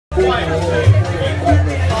So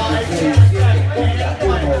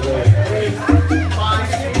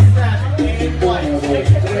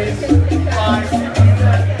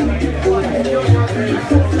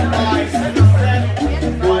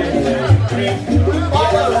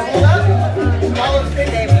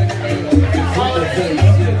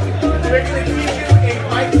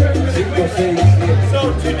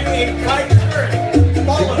to do a kite turn,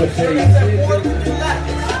 follow the step forward to the left.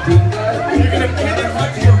 You're going to pivot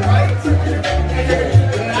onto your right, and you're going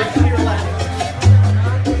to back to your left.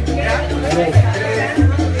 Yeah?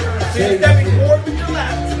 So you're stepping forward with your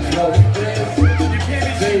left. You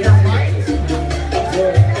pivot to your right,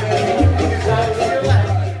 and you're back to your left.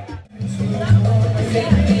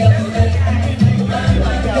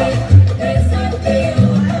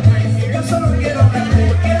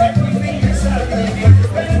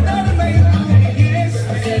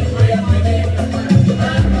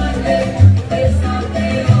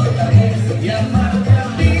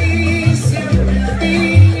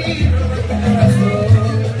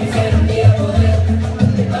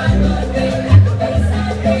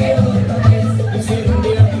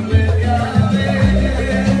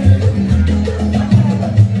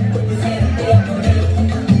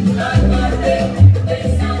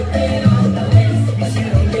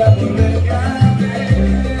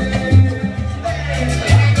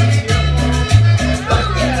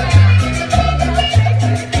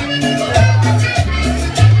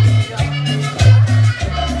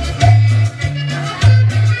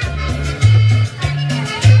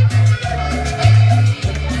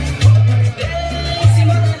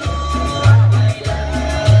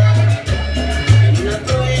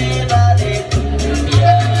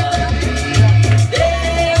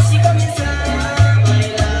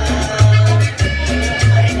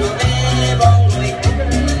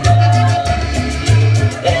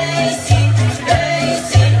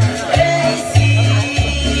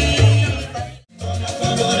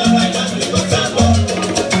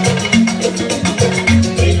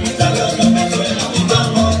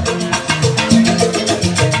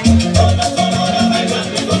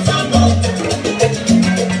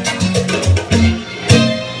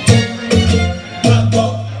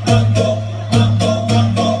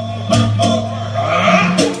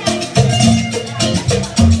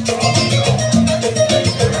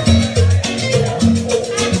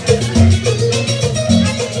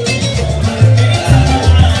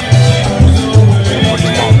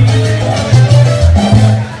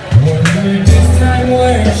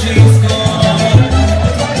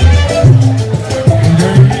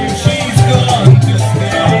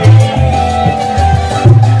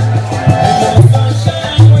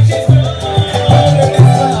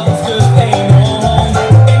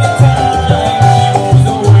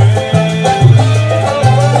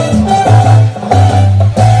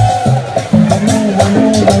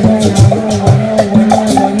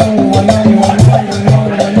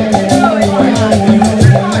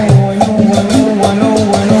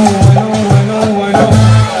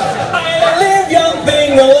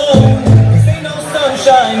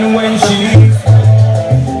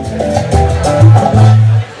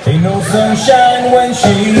 Sunshine when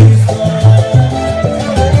she's gone.